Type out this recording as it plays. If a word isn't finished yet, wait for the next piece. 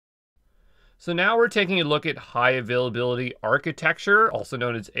So now we're taking a look at high availability architecture, also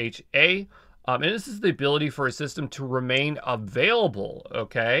known as HA. And this is the ability for a system to remain available,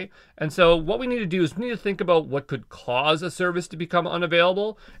 okay? And so what we need to do is we need to think about what could cause a service to become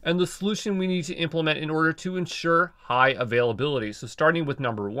unavailable and the solution we need to implement in order to ensure high availability. So starting with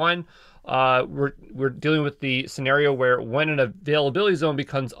number one, we're dealing with the scenario where when an availability zone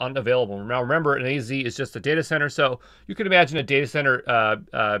becomes unavailable. Now remember, an AZ is just a data center, so you can imagine a data center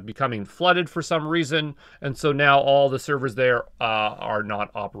becoming flooded for some reason, and so now all the servers there are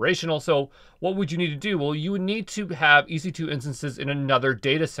not operational. So what would you need to do? Well, you would need to have EC2 instances in another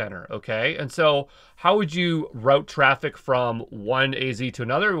data center, okay? And so how would you route traffic from one AZ to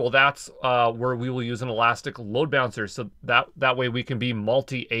another? Well, that's where we will use an elastic load balancer, so that way we can be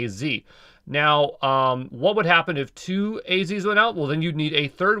multi-AZ. Now, what would happen if two AZs went out? Well, then you'd need a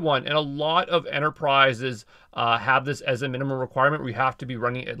third one, and a lot of enterprises have this as a minimum requirement. We have to be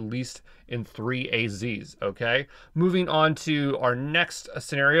running at least in 3 AZs, okay? Moving on to our next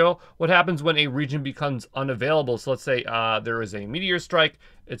scenario, what happens when a region becomes unavailable? So let's say there is a meteor strike.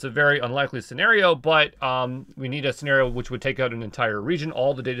 It's a very unlikely scenario, but we need a scenario which would take out an entire region,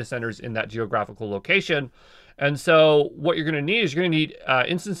 all the data centers in that geographical location. And so what you're going to need is you're going to need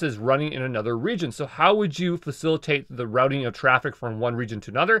instances running in another region. So how would you facilitate the routing of traffic from one region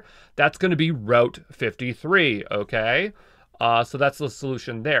to another? That's going to be Route 53, okay? So that's the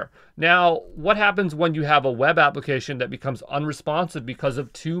solution there. Now, what happens when you have a web application that becomes unresponsive because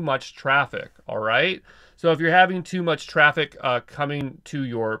of too much traffic, all right? So if you're having too much traffic coming to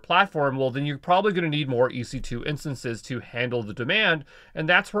your platform, well, then you're probably going to need more EC2 instances to handle the demand. And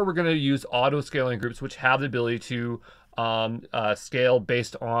that's where we're going to use auto-scaling groups, which have the ability to scale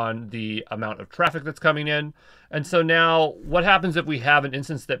based on the amount of traffic that's coming in. And so now what happens if we have an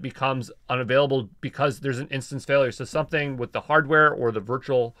instance that becomes unavailable because there's an instance failure? So something with the hardware or the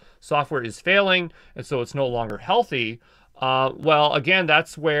virtual software is failing, and so it's no longer healthy. Well, again,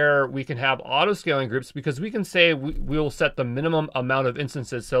 that's where we can have auto-scaling groups, because we can say we'll set the minimum amount of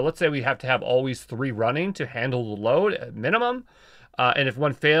instances. So let's say we have to have always 3 running to handle the load at minimum. And if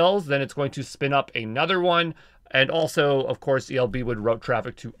one fails, then it's going to spin up another one. And also, of course, ELB would route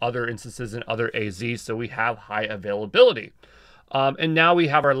traffic to other instances and other AZs, so we have high availability. And now we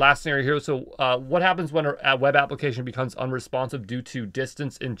have our last scenario here. So what happens when a web application becomes unresponsive due to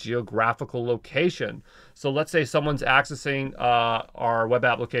distance and geographical location? So let's say someone's accessing our web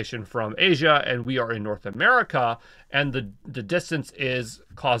application from Asia and we are in North America, and the distance is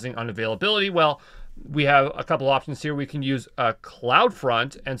causing unavailability. Well, we have a couple options here. We can use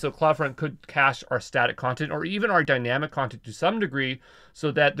Cloudfront, and so Cloudfront could cache our static content or even our dynamic content to some degree, so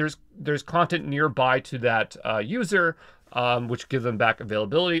that there's content nearby to that user, which gives them back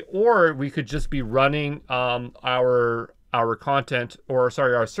availability. Or we could just be running our content, or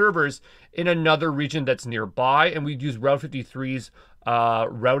sorry, our servers in another region that's nearby, and we'd use Route 53's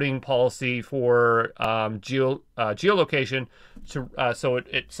routing policy for geolocation to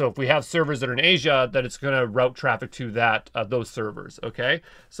so if we have servers that are in Asia, that it's going to route traffic to those servers. Okay,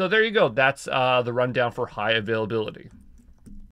 so there you go. That's the rundown for high availability.